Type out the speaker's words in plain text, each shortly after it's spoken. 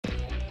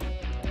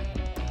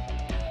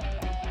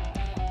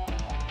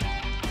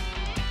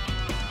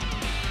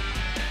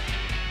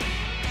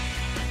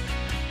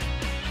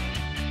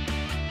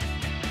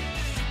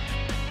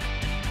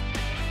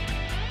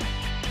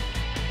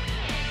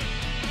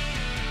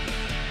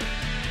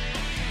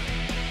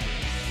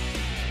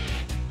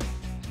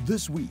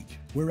This week,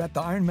 we're at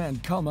the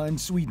IRONMAN Kalmar in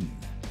Sweden.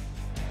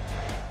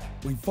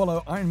 We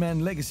follow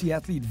Ironman legacy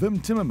athlete Wim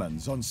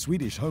Timmermans on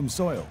Swedish home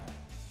soil.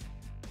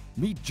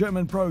 Meet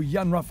German pro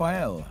Jan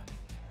Raphael.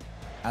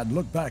 And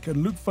look back at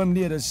Luke van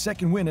Leer's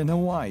second win in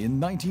Hawaii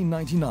in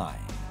 1999.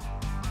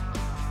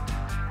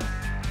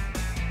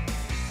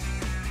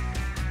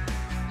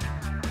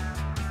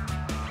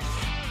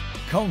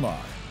 Kalmar,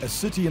 a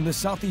city in the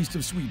southeast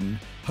of Sweden,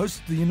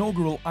 hosts the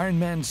inaugural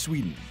Ironman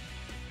Sweden.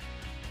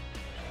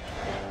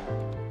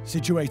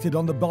 Situated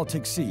on the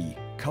Baltic Sea,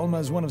 Kalmar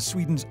is one of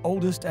Sweden's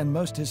oldest and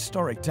most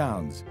historic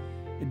towns.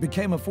 It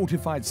became a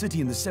fortified city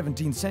in the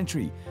 17th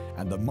century,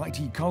 and the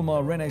mighty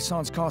Kalmar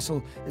Renaissance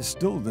Castle is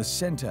still the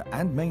center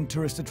and main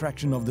tourist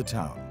attraction of the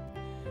town.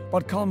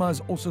 But Kalmar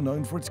is also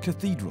known for its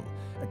cathedral,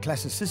 a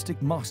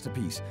classicistic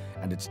masterpiece,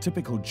 and its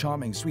typical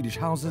charming Swedish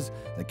houses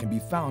that can be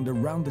found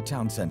around the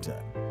town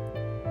center.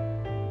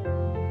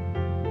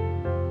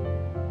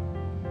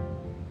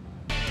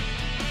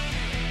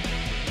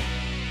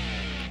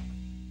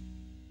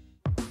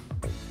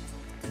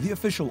 The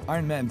official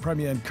Ironman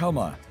premiere in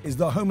Kona is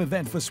the home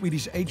event for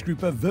Swedish age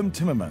grouper Wim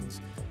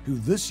Timmermans, who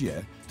this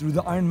year, through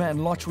the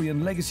Ironman Lottery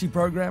and Legacy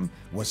program,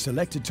 was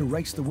selected to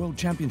race the World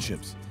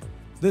Championships.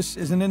 This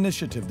is an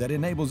initiative that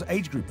enables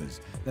age groupers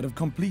that have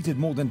completed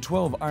more than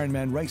 12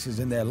 Ironman races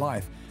in their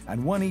life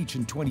and won each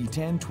in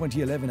 2010,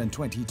 2011 and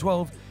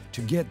 2012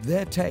 to get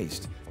their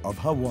taste of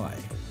Hawaii.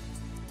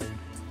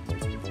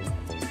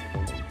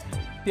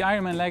 The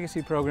Ironman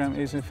Legacy program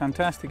is a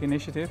fantastic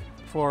initiative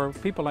for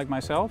people like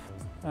myself.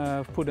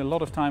 Put a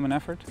lot of time and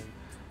effort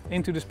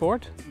into the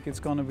sport. It's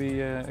going to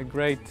be a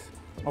great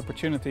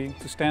opportunity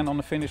to stand on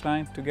the finish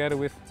line together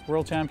with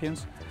world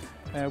champions,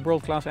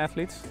 world-class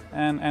athletes,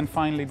 and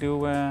finally do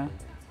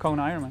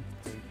Kona Ironman.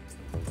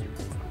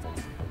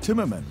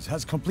 Timmermans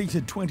has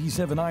completed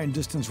 27 iron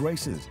distance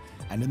races,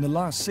 and in the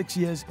last 6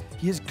 years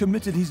he has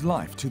committed his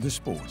life to the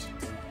sport.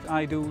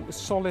 I do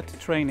solid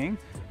training,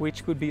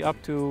 which could be up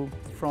to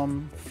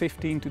from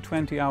 15 to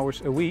 20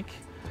 hours a week,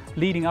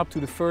 leading up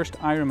to the first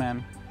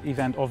Ironman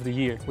event of the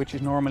year, which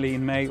is normally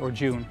in May or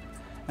June.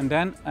 And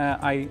then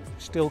I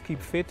still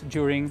keep fit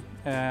during,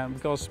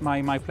 because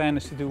my plan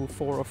is to do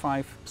 4 or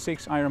 5,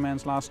 6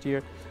 Ironmans last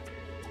year.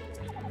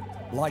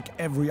 Like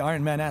every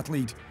Ironman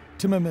athlete,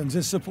 Timmermans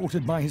is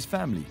supported by his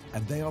family,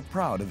 and they are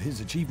proud of his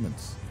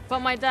achievements. But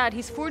my dad,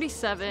 he's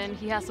 47,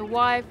 he has a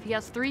wife, he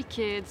has 3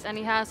 kids, and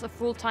he has a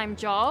full-time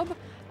job.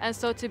 And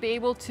so to be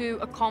able to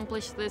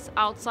accomplish this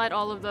outside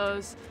all of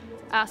those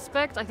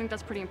aspects, I think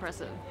that's pretty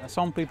impressive.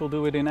 Some people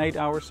do it in 8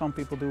 hours, some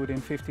people do it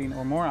in 15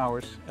 or more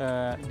hours.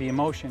 The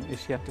emotion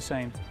is yet the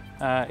same.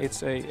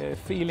 It's a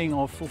feeling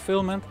of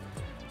fulfillment,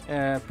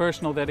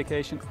 personal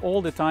dedication.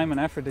 All the time and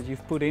effort that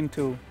you've put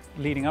into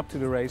leading up to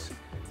the race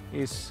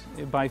is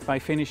by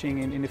finishing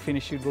in the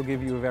finish shoot will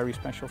give you a very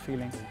special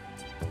feeling.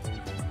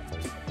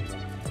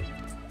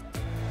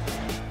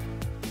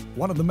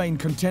 One of the main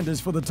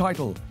contenders for the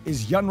title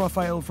is Jan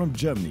Raphael from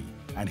Germany,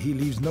 and he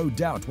leaves no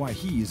doubt why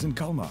he is in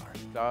Kalmar.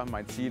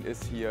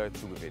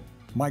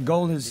 My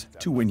goal is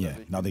to win here,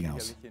 nothing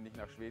else.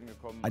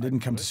 I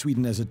didn't come to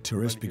Sweden as a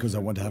tourist because I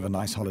want to have a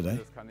nice holiday.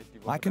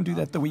 I can do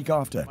that the week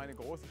after.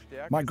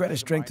 My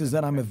greatest strength is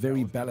that I'm a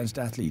very balanced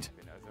athlete,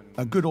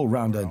 a good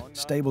all-rounder,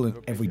 stable in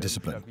every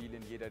discipline.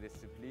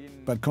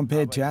 But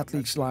compared to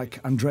athletes like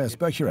Andreas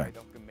Böcherer,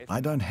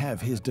 I don't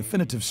have his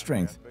definitive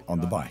strength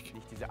on the bike.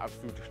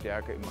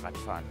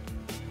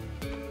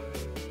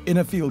 In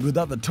a field with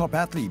other top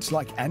athletes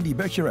like Andy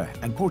Böcherer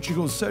and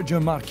Portugal's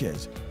Sergio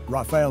Marquez,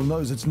 Raphael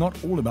knows it's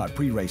not all about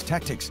pre-race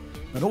tactics,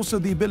 but also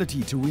the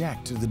ability to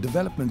react to the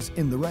developments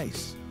in the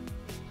race.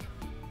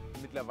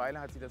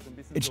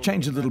 It's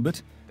changed a little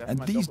bit, and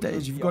these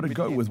days you've got to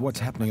go with what's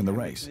happening in the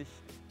race.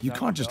 You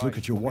can't just look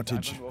at your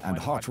wattage and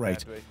heart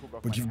rate,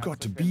 but you've got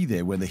to be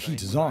there when the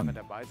heat is on.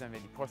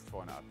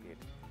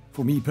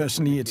 For me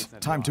personally, it's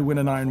time to win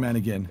an Ironman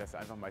again.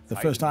 The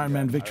first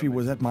Ironman victory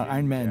was at my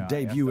Ironman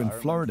debut in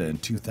Florida in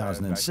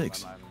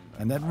 2006,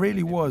 and that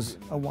really was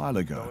a while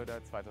ago.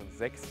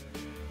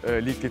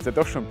 Liegt jetzt ja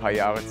doch schon ein paar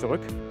Jahre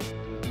zurück.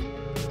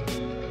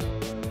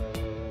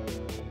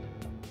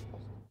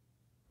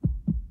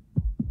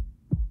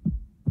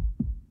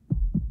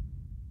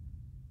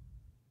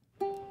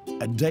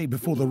 A day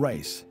before the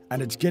race,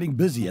 and it's getting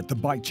busy at the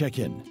bike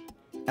check-in.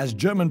 As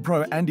German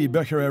pro Andy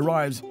Böcherer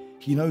arrives,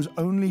 he knows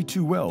only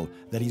too well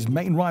that his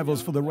main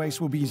rivals for the race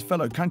will be his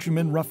fellow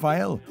countrymen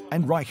Raphael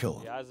and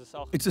Raphael.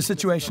 It's a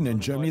situation in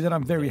Germany that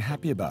I'm very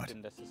happy about.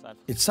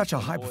 It's such a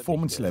high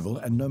performance level,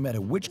 and no matter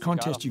which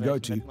contest you go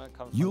to,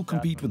 you'll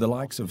compete with the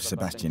likes of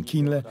Sebastian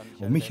Kienle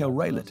or Michael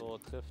Raelert.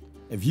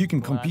 If you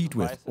can compete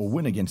with or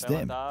win against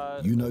them,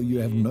 you know you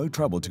have no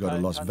trouble to go to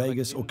Las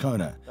Vegas or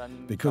Kona,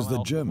 because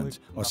the Germans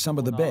are some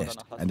of the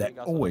best and they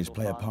always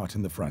play a part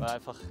in the front.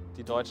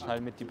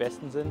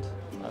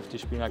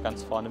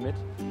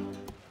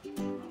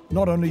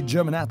 Not only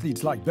German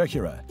athletes like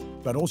Böcherer,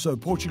 but also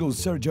Portugal's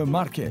Sergio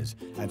Marquez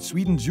and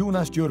Sweden's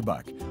Jonas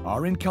Djurbach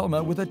are in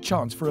Kalmar with a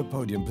chance for a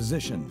podium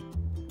position.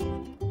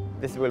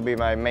 This will be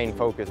my main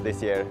focus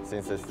this year,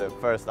 since it's the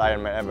first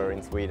Ironman ever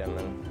in Sweden,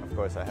 and of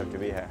course I have to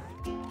be here.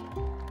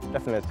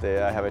 Definitely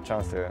I have a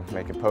chance to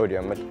make a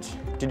podium, but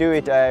to do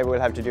it I will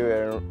have to do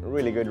a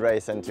really good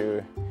race and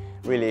to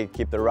really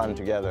keep the run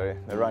together.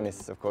 The run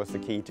is of course the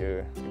key to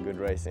a good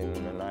race in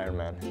an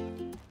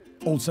Ironman.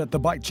 Also at the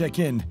bike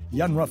check-in,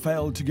 young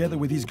Raphael together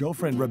with his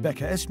girlfriend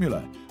Rebecca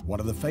Esmuller, one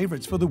of the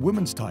favourites for the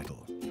women's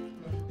title.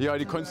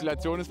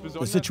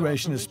 The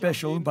situation is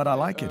special, but I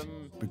like it,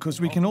 because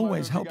we can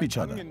always help each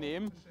other.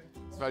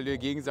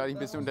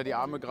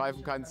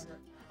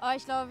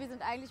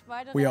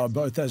 We are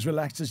both as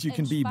relaxed as you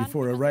can be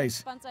before a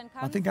race.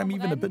 I think I'm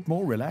even a bit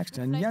more relaxed,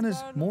 and Jan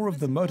is more of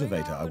the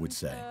motivator, I would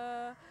say.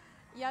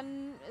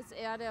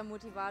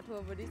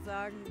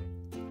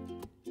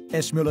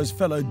 Esmüller's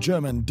fellow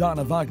German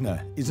Dana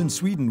Wagner is in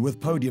Sweden with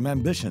podium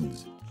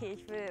ambitions.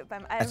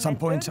 At some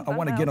point, I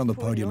want to get on the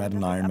podium at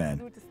an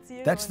Ironman.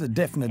 That's the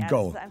definite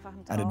goal,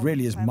 and it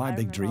really is my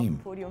big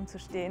dream.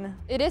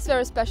 It is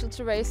very special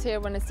to race here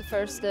when it's the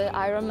first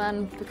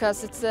Ironman,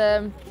 because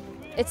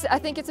I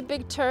think it's a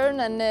big turn,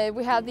 and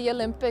we had the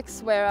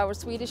Olympics where our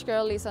Swedish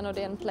girl Lisa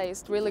Nordén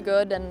placed really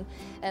good,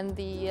 and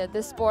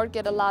this sport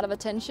get a lot of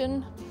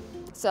attention.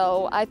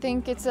 So I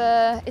think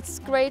it's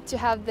great to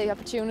have the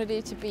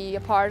opportunity to be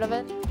a part of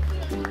it.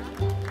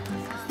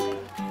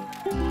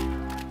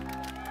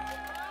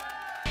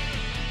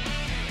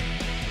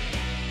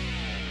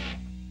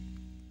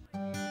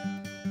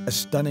 A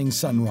stunning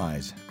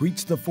sunrise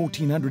greets the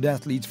 1,400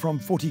 athletes from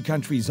 40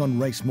 countries on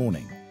race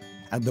morning,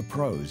 and the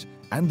pros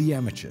and the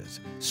amateurs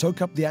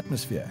soak up the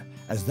atmosphere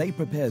as they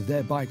prepare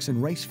their bikes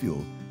and race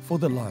fuel for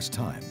the last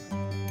time.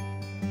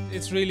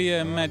 It's really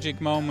a magic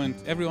moment.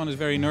 Everyone is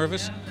very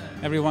nervous,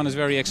 everyone is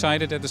very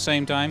excited at the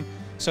same time.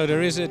 So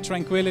there is a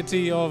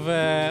tranquility of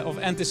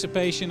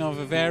anticipation of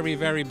a very,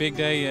 very big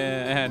day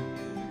ahead.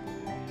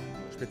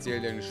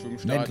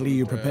 Mentally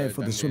you prepare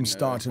for the swim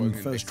start and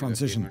first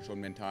transition.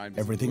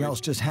 Everything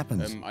else just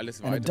happens,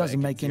 and it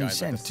doesn't make any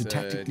sense to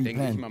tactically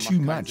plan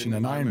too much in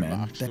an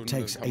Ironman that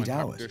takes 8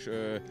 hours.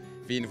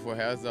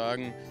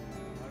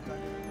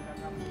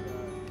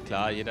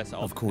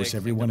 Of course,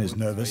 everyone is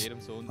nervous.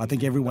 I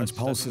think everyone's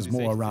pulse is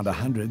more around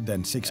 100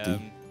 than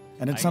 60.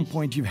 And at some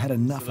point you've had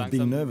enough of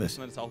being nervous,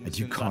 and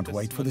you can't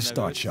wait for the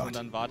start shot.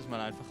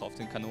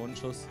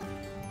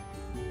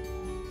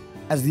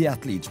 As the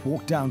athletes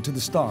walk down to the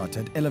start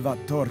at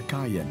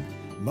Elevatorkajen,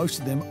 most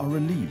of them are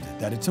relieved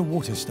that it's a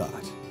water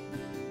start.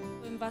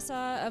 In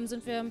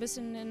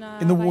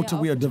the water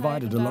we are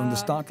divided along the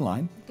start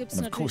line,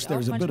 and of course there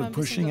is a bit of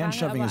pushing and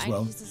shoving as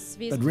well,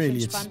 but really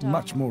it's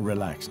much more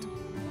relaxed.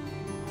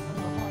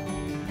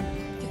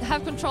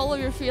 Have control of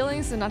your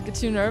feelings and not get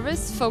too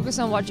nervous. Focus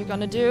on what you're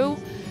going to do.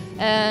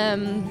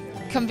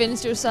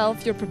 Convince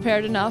yourself you're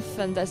prepared enough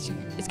and that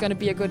it's going to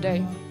be a good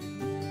day.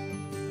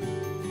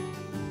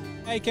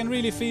 I can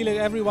really feel it.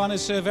 Everyone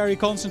is very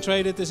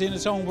concentrated, is in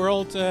its own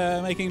world,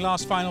 making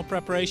last final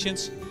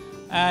preparations.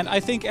 And I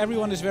think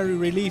everyone is very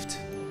relieved,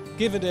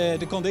 given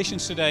the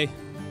conditions today.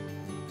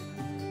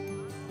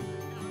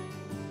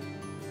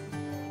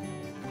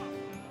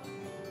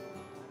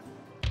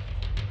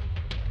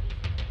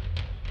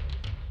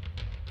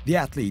 The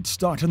athletes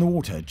start in the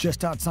water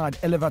just outside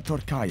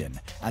Elevatorkajen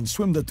and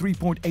swim the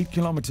 3.8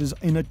 kilometers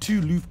in a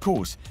 2-loop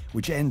course,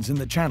 which ends in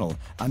the channel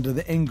under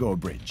the Inaugural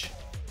bridge.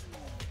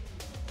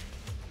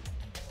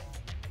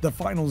 The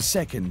final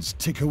seconds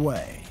tick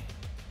away.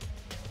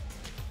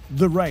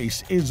 The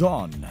race is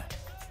on.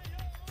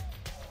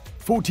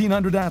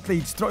 1,400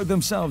 athletes throw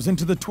themselves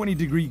into the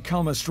 20-degree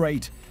Kalmar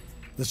Strait.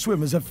 The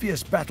swim is a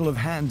fierce battle of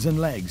hands and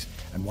legs,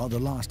 and while the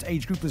last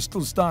age groupers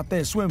still start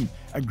their swim,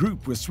 a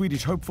group with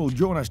Swedish hopeful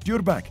Jonas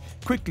Djurbäck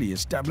quickly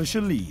establish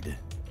a lead.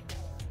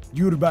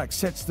 Djurbäck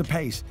sets the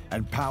pace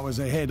and powers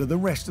ahead of the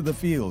rest of the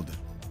field.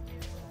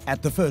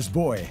 At the first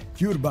buoy,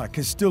 Djurbäck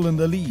is still in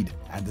the lead,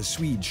 and the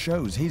Swede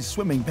shows his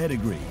swimming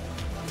pedigree.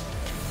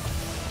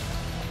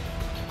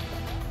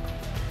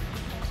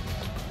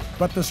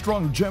 But the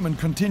strong German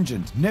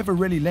contingent never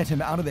really let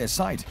him out of their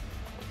sight.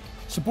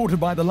 Supported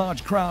by the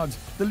large crowds,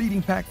 the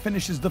leading pack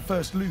finishes the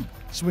first loop,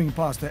 swinging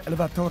past the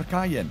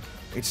Elevatorkajen.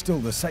 It's still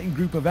the same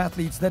group of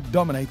athletes that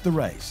dominate the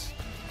race.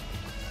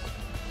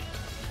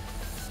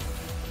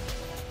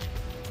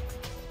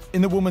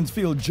 In the women's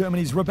field,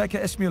 Germany's Rebecca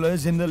Esmuller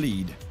is in the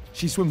lead.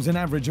 She swims an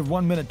average of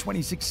 1 minute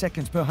 26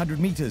 seconds per 100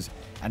 meters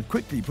and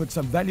quickly puts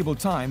some valuable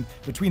time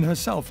between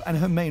herself and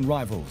her main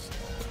rivals.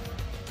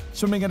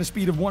 Swimming at a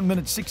speed of 1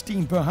 minute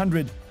 16 per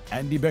 100,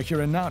 Andy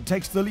Becher now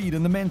takes the lead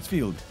in the men's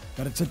field,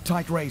 but it's a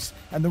tight race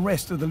and the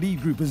rest of the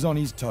lead group is on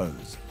his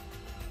toes.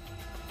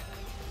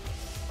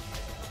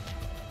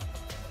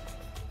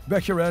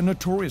 Becher, a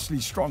notoriously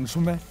strong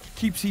swimmer,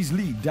 keeps his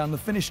lead down the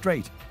finish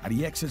straight, and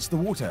he exits the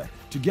water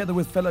together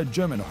with fellow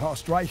German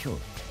Horst Reichel.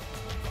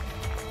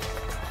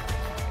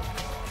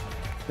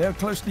 They are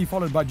closely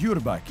followed by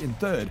Djurbäck in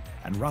third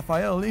and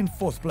Raphael in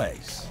fourth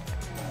place.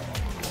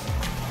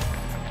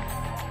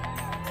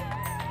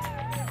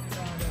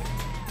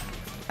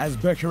 As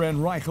Becher and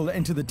Reichel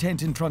enter the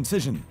tent in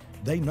transition,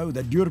 they know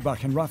that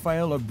Djurbäck and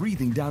Raphael are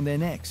breathing down their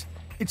necks.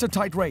 It's a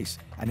tight race,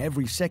 and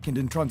every second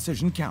in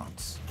transition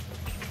counts.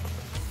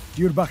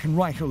 Djurbach and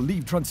Reichel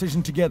leave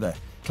transition together,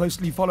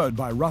 closely followed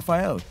by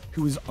Raphael,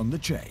 who is on the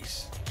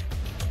chase.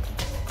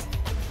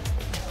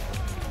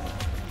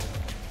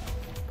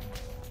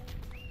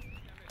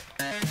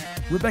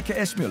 Rebecca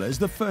Esmüller is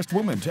the first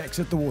woman to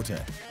exit the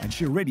water, and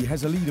she already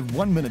has a lead of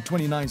 1 minute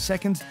 29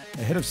 seconds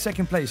ahead of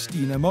second place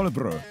Stina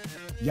Mollebro.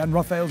 Jan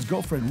Raphael's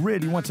girlfriend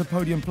really wants a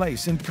podium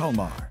place in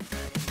Kalmar.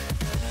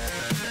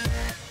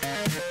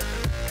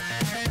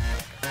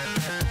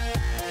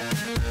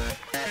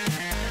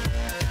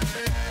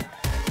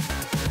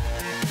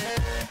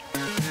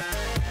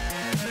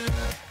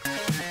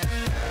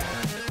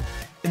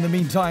 In the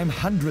meantime,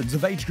 hundreds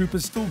of age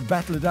groupers still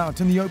battle it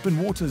out in the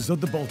open waters of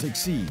the Baltic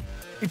Sea.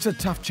 It's a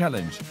tough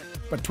challenge,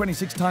 but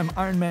 26-time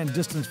Ironman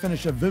distance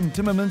finisher Wim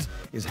Timmermans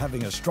is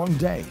having a strong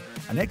day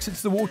and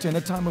exits the water in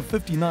a time of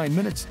 59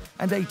 minutes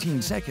and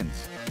 18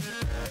 seconds.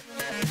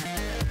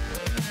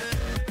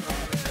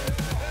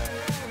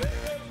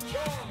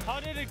 How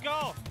did it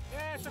go?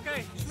 Yeah, it's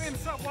okay. Swim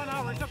sub 1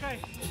 hour, it's okay.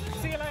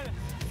 See you later.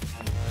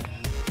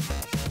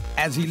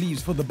 As he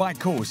leaves for the bike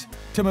course,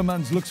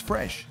 Timmermans looks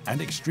fresh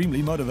and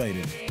extremely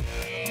motivated.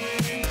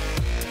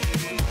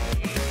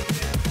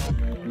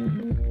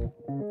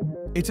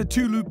 It's a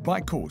 2-loop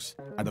bike course,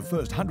 and the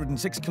first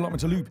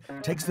 106-kilometer loop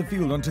takes the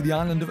field onto the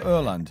island of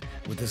Öland,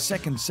 with the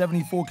second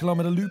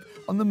 74-kilometer loop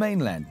on the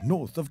mainland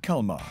north of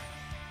Kalmar.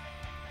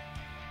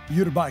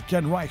 Djurbach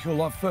and Reichel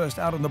are first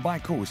out on the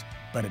bike course,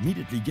 but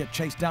immediately get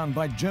chased down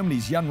by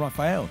Germany's Jan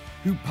Raphael,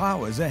 who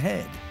powers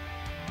ahead.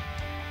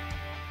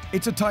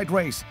 It's a tight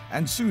race,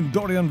 and soon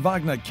Dorian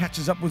Wagner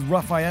catches up with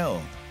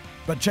Raphael.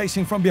 But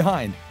chasing from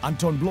behind,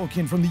 Anton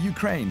Blokhin from the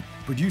Ukraine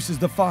produces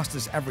the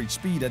fastest average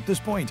speed at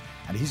this point,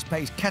 and his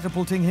pace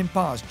catapulting him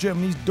past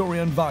Germany's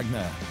Dorian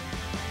Wagner.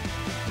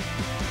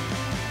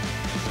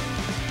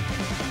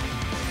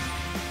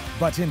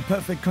 But in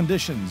perfect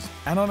conditions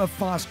and on a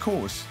fast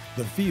course,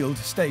 the field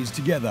stays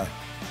together.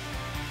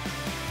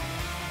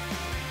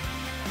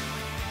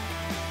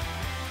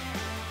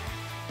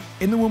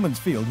 In the women's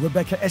field,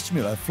 Rebecca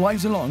Esmüller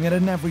flies along at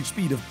an average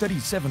speed of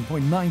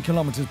 37.9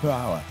 kilometers per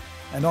hour.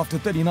 And after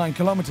 39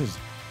 kilometers,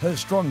 her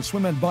strong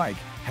swim and bike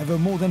have her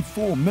more than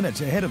 4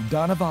 minutes ahead of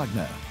Dana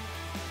Wagner.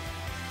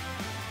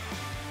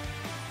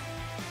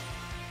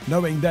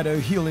 Knowing that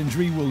her heel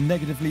injury will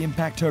negatively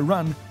impact her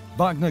run,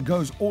 Wagner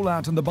goes all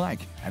out on the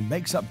bike and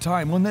makes up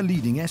time on the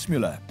leading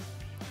Esmüller.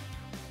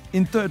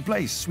 In third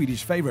place,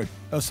 Swedish favorite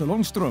Ursula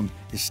Lundström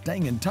is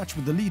staying in touch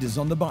with the leaders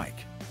on the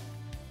bike.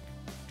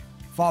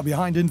 Far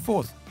behind in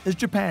fourth is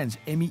Japan's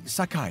Emi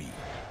Sakai.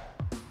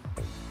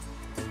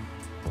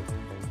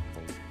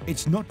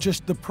 It's not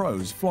just the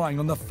pros flying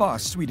on the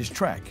fast Swedish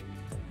track.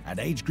 An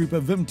age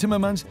grouper Wim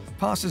Timmermans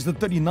passes the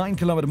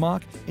 39-kilometer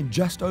mark in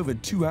just over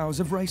 2 hours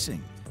of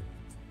racing.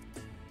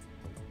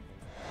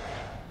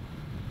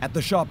 At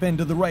the sharp end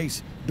of the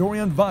race,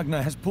 Dorian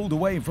Wagner has pulled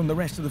away from the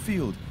rest of the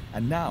field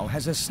and now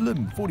has a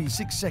slim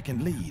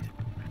 46-second lead.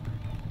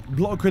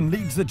 Blokhin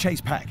leads the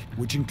chase pack,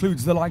 which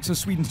includes the likes of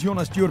Sweden's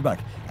Jonas Djurbach,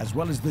 as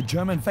well as the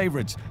German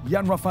favorites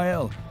Jan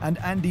Raphael and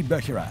Andy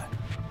Böcherer.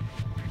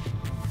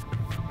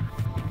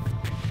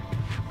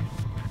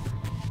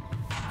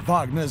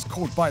 Wagner's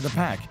caught by the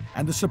pack,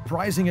 and the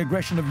surprising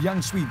aggression of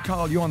young Swede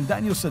Carl-Johan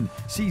Danielsson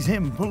sees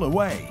him pull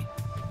away.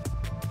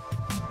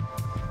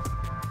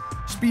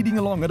 Speeding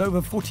along at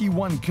over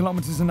 41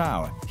 kilometers an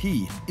hour,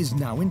 he is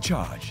now in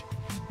charge.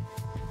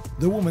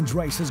 The women's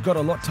race has got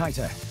a lot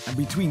tighter, and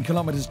between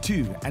kilometers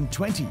 2 and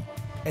 20,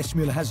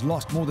 Esmüller has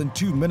lost more than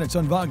 2 minutes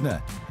on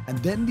Wagner, and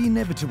then the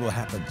inevitable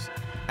happens,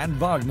 and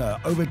Wagner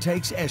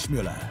overtakes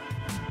Esmüller.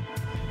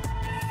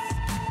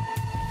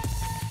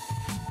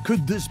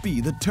 Could this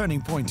be the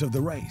turning point of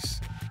the race?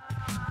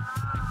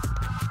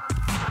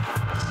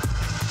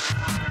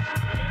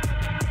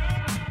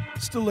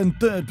 Still in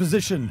third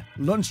position,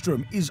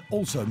 Lundström is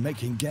also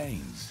making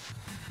gains.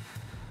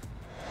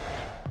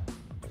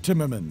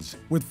 Timmermans,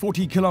 with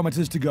 40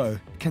 kilometers to go,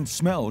 can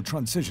smell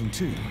transition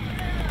 2.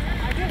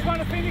 I just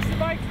want to finish the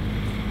bike.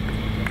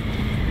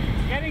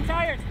 Getting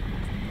tired.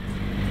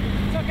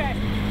 It's okay.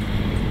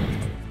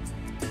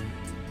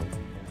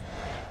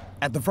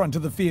 At the front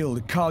of the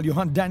field,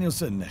 Carl-Johan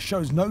Danielsson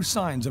shows no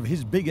signs of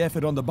his big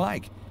effort on the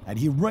bike, and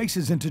he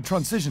races into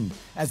transition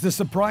as the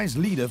surprise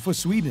leader for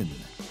Sweden.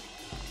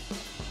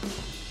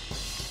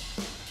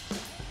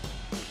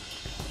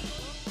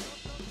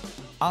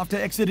 After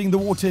exiting the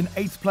water in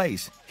 8th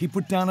place, he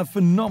put down a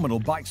phenomenal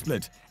bike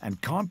split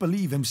and can't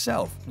believe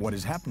himself what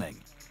is happening.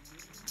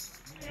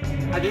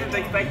 I didn't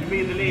expect to be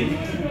in the lead,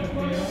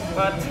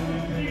 but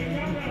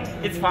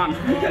it's fun.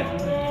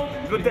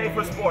 Good day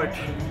for sport.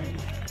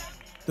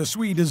 The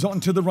Swede is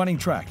onto the running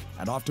track,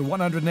 and after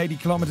 180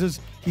 kilometers,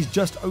 he's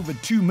just over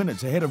 2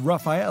 minutes ahead of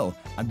Raphael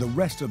and the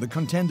rest of the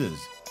contenders.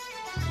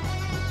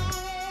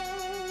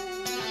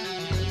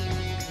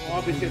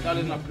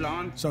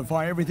 So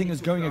far, everything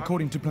is going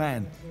according to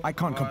plan. I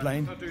can't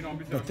complain,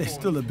 but there's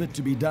still a bit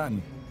to be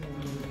done.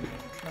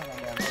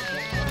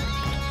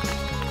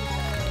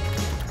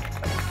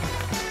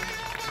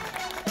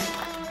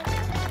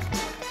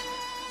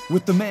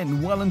 With the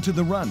men well into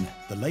the run,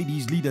 the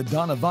ladies' leader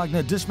Dana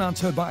Wagner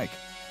dismounts her bike.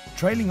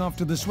 Trailing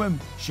after the swim,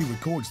 she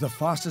records the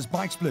fastest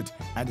bike split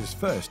and is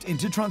first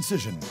into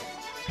transition.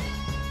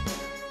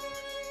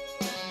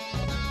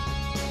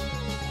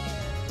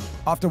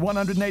 After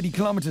 180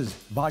 kilometers,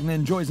 Wagner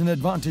enjoys an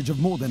advantage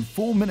of more than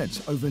 4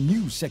 minutes over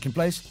new second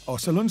place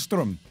Åsa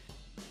Lundström.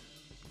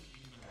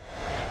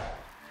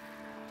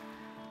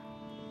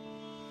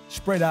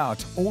 Spread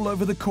out all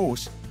over the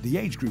course, the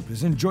age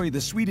groupers enjoy the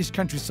Swedish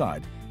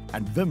countryside,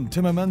 and Wim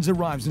Timmermans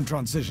arrives in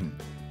transition.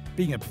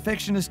 Being a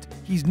perfectionist,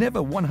 he's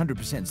never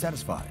 100%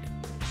 satisfied.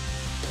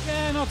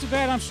 Yeah, not too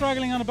bad. I'm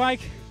struggling on the bike,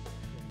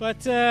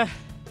 but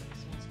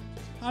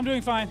I'm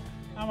doing fine.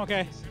 I'm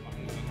okay.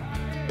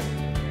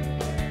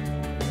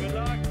 Good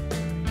luck.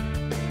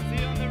 See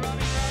you on the running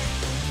track.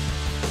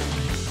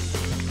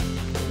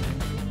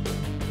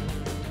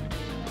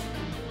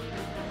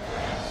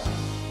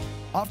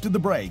 After the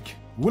break,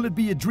 will it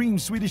be a dream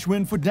Swedish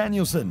win for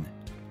Danielsson?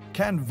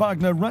 Can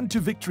Wagner run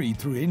to victory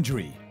through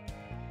injury?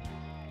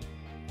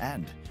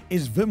 And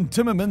is Wim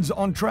Timmermans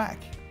on track?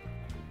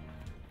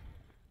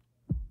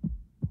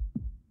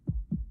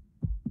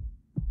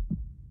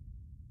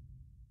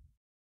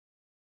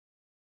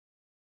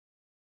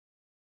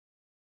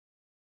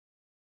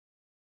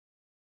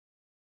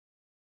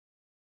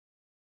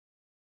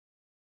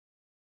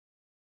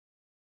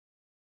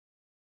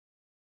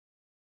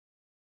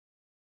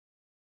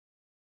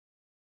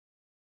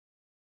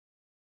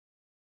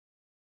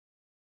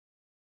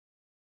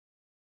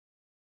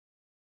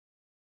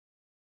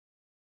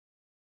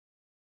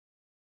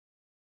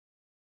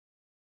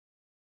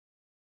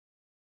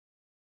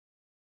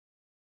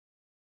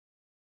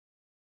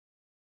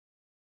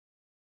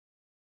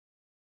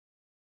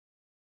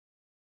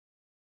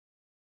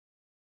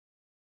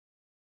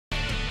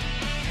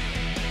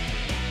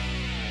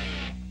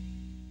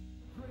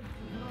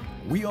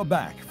 We are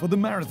back for the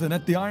marathon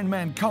at the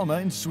IRONMAN Kalmar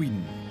in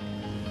Sweden.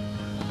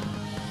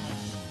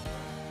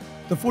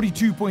 The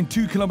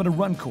 42.2-kilometer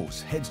run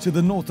course heads to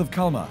the north of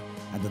Kalmar,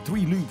 and the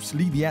 3 loops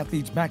lead the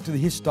athletes back to the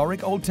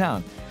historic old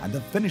town and the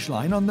finish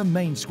line on the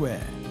main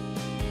square.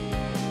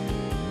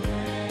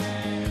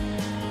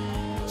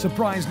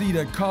 Surprise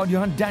leader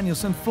Carl-Johan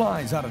Danielsson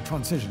flies out of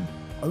transition,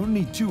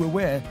 only too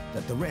aware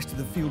that the rest of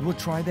the field will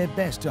try their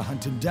best to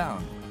hunt him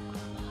down.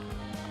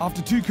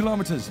 After 2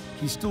 kilometers,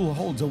 he still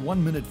holds a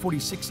 1 minute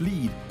 46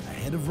 lead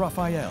ahead of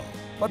Raphael.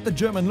 But the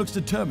German looks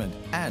determined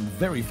and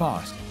very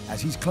fast as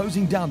he's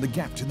closing down the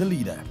gap to the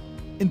leader.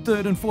 In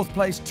 3rd and 4th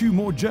place, 2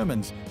 more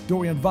Germans,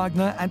 Dorian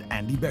Wagner and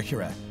Andy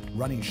Becherer.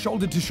 Running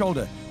shoulder to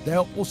shoulder, they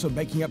are also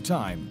making up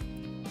time.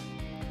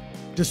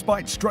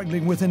 Despite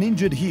struggling with an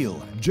injured heel,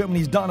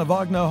 Germany's Dana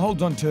Wagner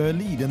holds on to her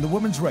lead in the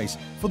women's race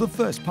for the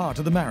first part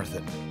of the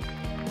marathon.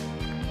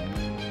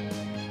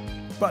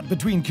 But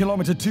between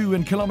kilometer 2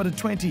 and kilometer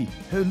 20,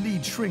 her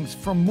lead shrinks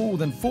from more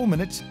than 4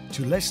 minutes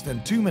to less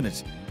than 2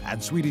 minutes,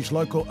 and Swedish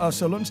local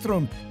Åsa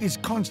Lundström is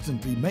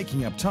constantly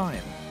making up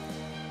time.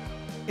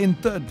 In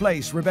 3rd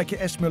place, Rebecca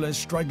Esmüller is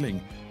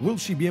struggling. Will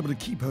she be able to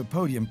keep her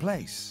podium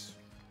place?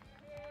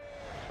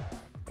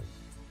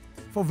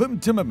 For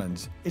Wim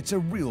Timmermans, it's a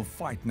real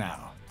fight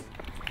now.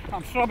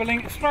 I'm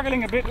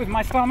struggling a bit with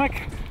my stomach,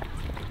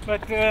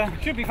 but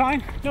should be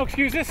fine. No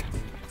excuses.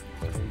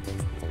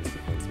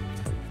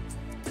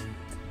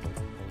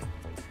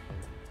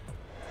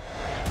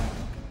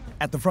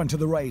 At the front of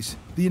the race,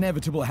 the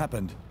inevitable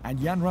happened, and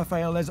Jan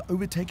Raphael has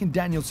overtaken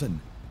Danielsson.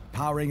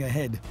 Powering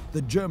ahead,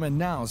 the German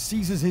now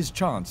seizes his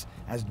chance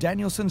as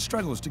Danielsson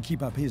struggles to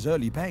keep up his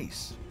early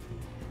pace.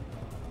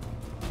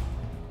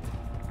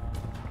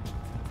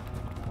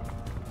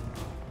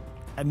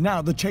 And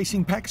now the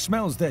chasing pack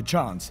smells their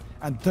chance,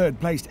 and 3rd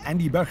placed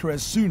Andy Becherer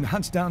soon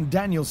hunts down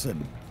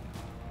Danielsson.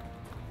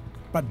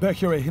 But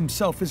Becherer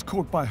himself is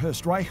caught by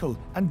Horst Reichel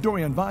and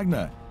Dorian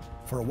Wagner.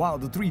 For a while,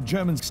 the 3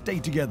 Germans stay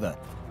together.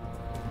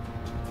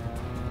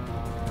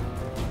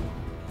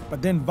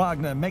 But then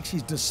Wagner makes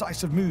his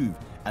decisive move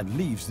and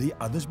leaves the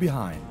others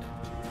behind.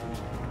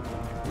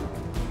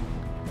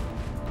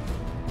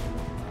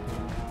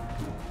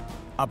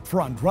 Up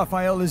front,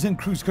 Raphael is in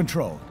cruise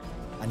control,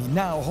 and he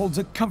now holds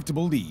a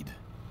comfortable lead.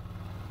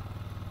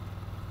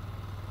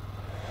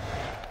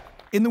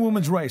 In the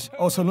women's race,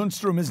 Åsa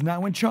Lundström is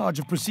now in charge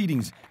of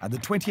proceedings, and the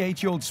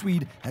 28-year-old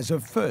Swede has her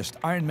first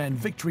Ironman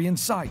victory in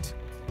sight.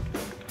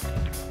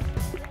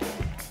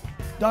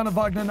 Dana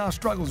Wagner now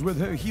struggles with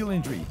her heel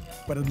injury,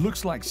 but it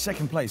looks like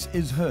 2nd place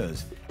is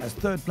hers, as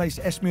 3rd place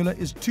Esmüller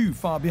is too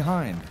far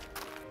behind.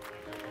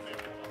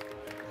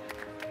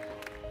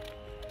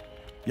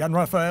 Jan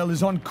Raphael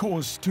is on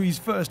course to his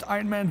first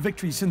Ironman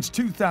victory since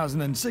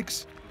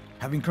 2006.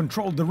 Having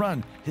controlled the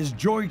run, his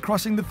joy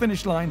crossing the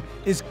finish line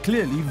is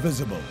clearly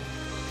visible.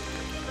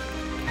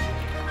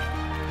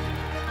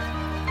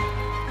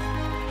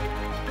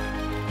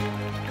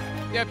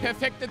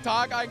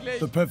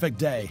 The perfect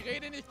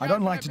day. I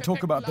don't like to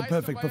talk about the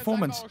perfect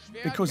performance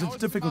because it's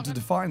difficult to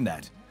define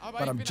that,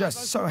 but I'm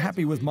just so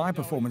happy with my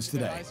performance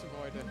today.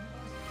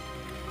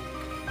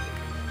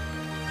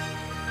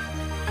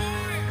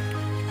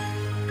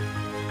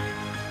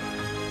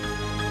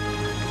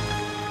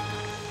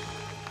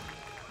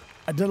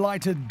 A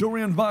delighted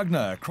Dorian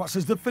Wagner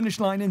crosses the finish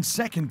line in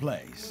second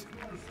place.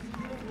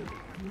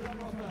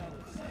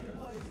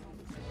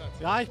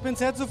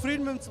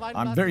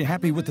 I'm very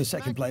happy with the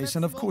second place,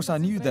 and of course I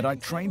knew that I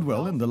trained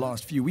well in the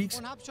last few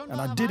weeks,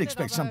 and I did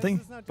expect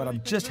something, but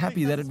I'm just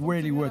happy that it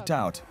really worked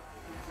out.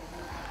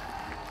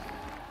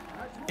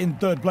 In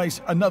third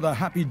place, another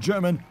happy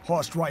German,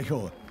 Horst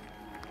Reichel.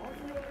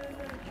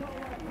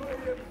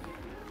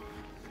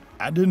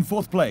 And in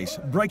fourth place,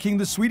 breaking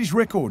the Swedish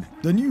record,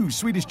 the new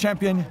Swedish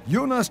champion,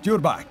 Jonas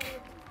Djurbach.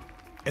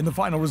 In the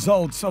final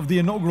results of the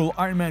inaugural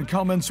IRONMAN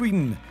Kalmar in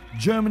Sweden,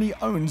 Germany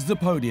owns the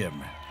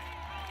podium.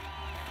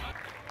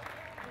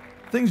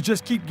 Things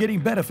just keep getting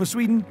better for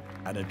Sweden,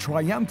 and a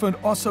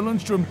triumphant Åsa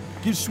Lundström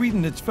gives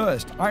Sweden its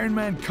first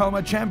IRONMAN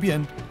Kalmar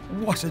champion.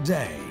 What a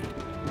day!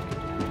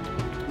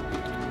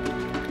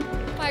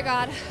 My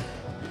God,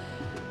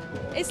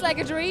 it's like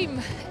a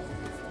dream.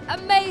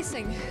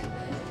 Amazing.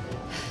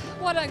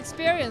 What an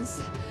experience.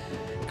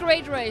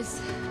 Great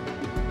race.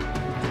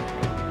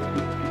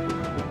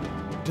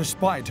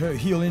 Despite her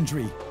heel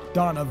injury,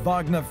 Dana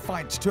Wagner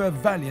fights to a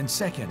valiant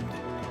second.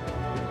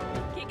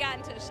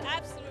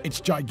 It's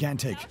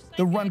gigantic.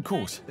 The run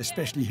course,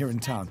 especially here in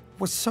town,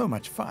 was so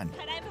much fun.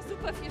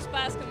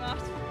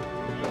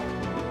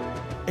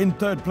 In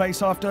third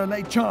place after a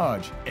late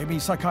charge, Emi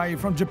Sakai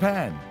from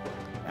Japan.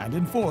 And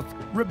in fourth,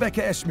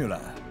 Rebecca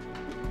Esmüller.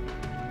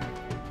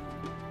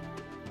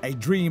 A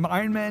dream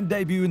Ironman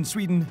debut in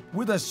Sweden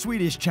with a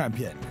Swedish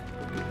champion.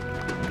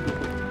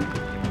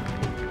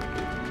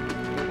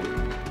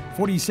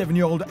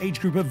 47-year-old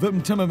age grouper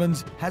Wim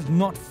Timmermans has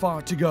not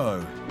far to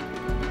go.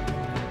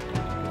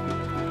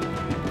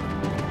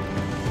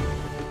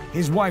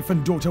 His wife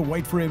and daughter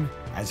wait for him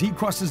as he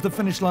crosses the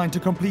finish line to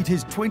complete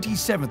his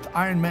 27th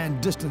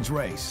Ironman distance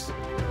race.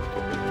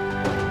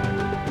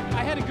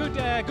 I had a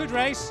good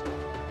race.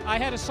 I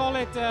had a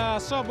solid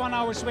sub 1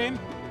 hour swim.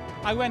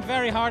 I went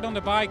very hard on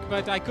the bike,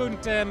 but I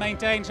couldn't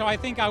maintain, so I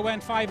think I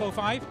went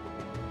 5:05.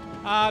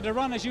 The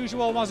run, as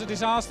usual, was a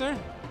disaster,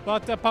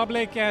 but the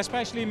public,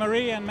 especially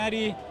Marie and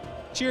Maddie,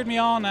 cheered me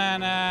on,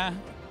 and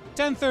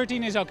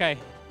 10:13 is okay.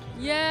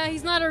 Yeah,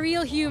 he's not a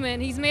real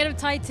human. He's made of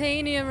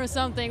titanium or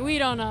something. We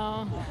don't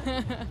know.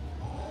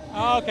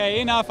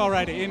 Okay, enough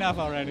already, enough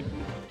already.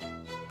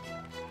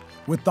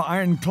 With the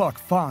iron clock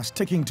fast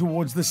ticking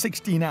towards the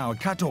 16-hour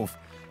cutoff,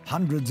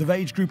 hundreds of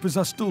age groupers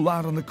are still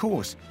out on the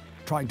course,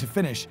 trying to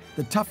finish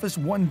the toughest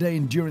one-day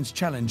endurance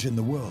challenge in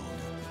the world.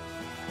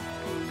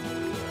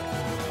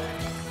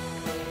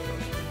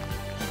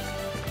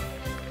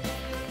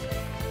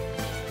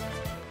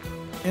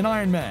 In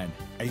Ironman,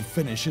 a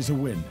finish is a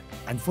win.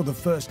 And for the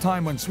first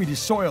time on Swedish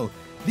soil,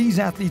 these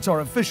athletes are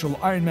official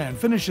Ironman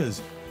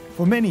finishers.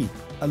 For many,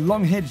 a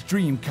long-hedged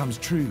dream comes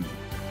true.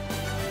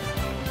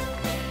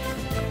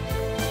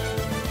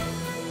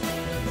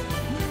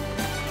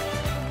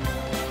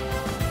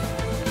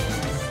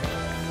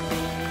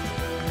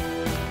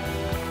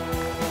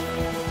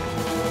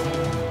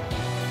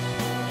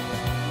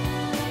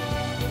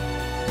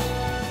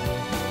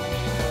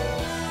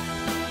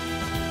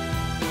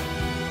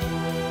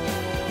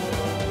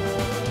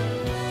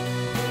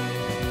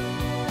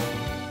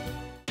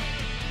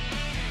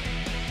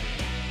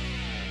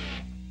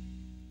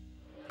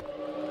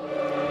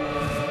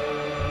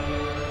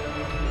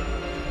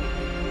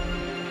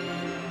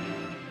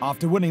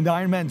 After winning the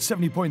Ironman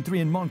 70.3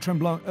 in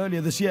Mont-Tremblant earlier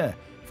this year,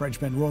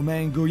 Frenchman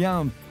Romain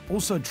Guillaume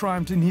also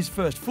triumphed in his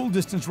first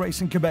full-distance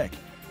race in Quebec.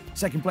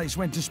 Second place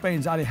went to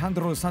Spain's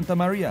Alejandro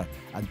Santamaria,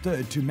 and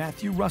third to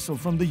Matthew Russell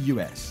from the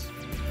US.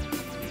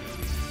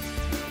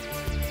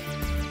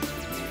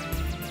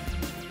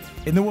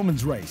 In the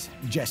women's race,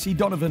 Jessie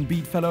Donovan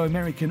beat fellow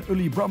American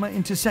Uli Brummer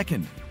into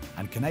second,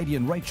 and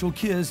Canadian Rachel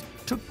Kears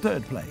took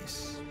third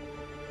place.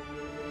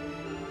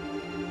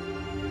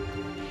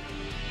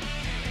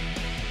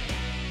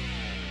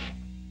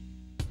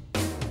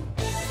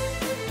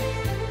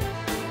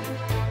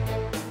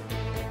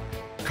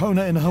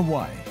 Kona in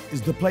Hawaii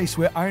is the place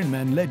where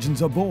Ironman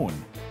legends are born.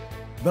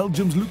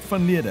 Belgium's Luc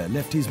van Leerde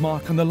left his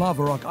mark on the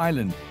Lava Rock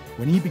Island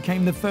when he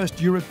became the first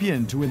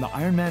European to win the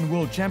Ironman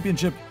World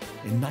Championship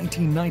in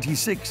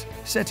 1996,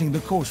 setting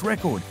the course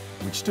record,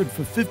 which stood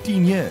for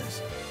 15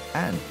 years.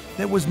 And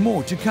there was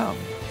more to come.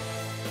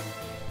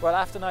 Well,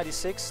 after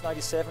 96,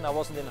 97, I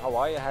wasn't in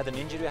Hawaii. I had an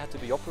injury, I had to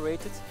be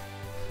operated.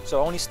 So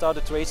I only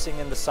started racing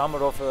in the summer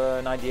of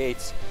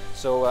 98.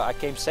 So I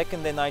came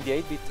second in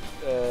 98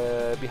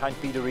 behind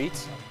Peter Reed.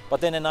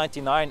 But then in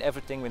 99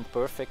 everything went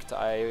perfect.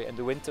 In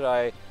the winter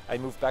I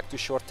moved back to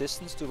short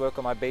distance to work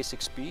on my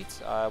basic speed.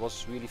 I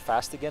was really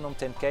fast again on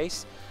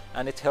 10Ks,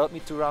 and it helped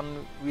me to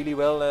run really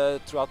well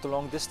throughout the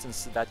long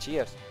distance that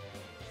year.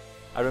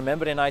 I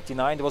remember in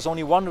 99 there was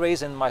only one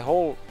race in my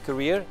whole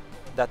career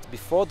that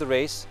before the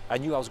race I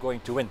knew I was going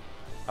to win.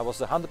 I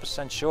was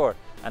 100% sure,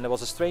 and it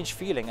was a strange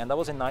feeling, and that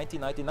was in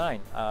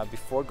 1999.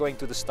 Before going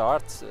to the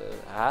start,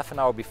 half an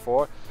hour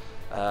before,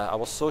 I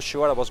was so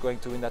sure I was going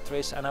to win that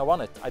race, and I won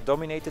it. I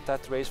dominated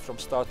that race from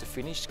start to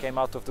finish, came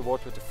out of the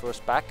water with the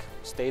first pack,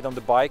 stayed on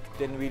the bike,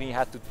 didn't really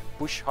have to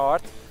push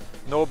hard,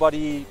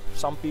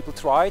 Some people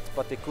tried,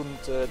 but they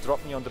couldn't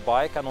drop me on the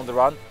bike, and on the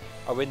run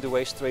I went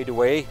away straight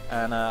away,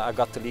 and I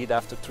got the lead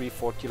after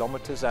 3-4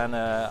 kilometers, and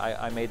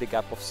I made a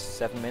gap of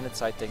 7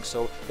 minutes, I think.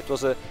 So it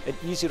was an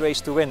easy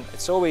race to win.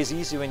 It's always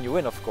easy when you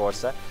win, of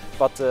course,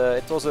 but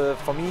it was,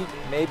 for me,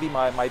 maybe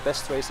my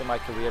best race in my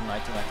career in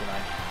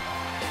 1999.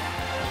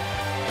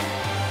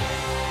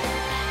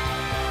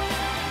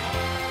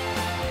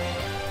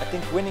 I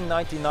think winning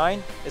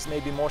 99 is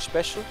maybe more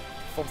special.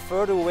 From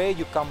further away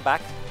you come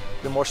back,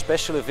 the more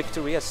special a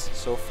victory is.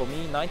 So for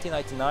me,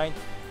 1999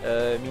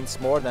 means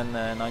more than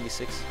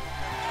 96.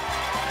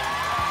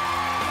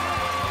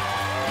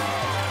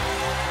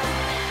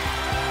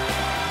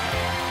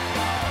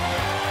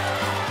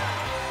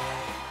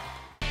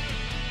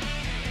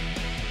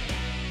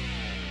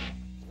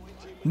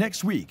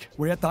 Next week,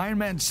 we're at the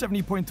Ironman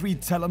 70.3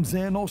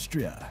 Tellemsee in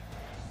Austria.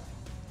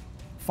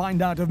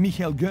 Find out if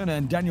Michael Görner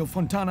and Daniel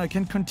Fontana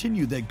can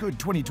continue their good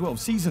 2012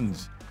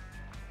 seasons,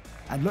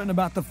 and learn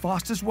about the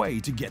fastest way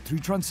to get through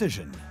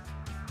transition.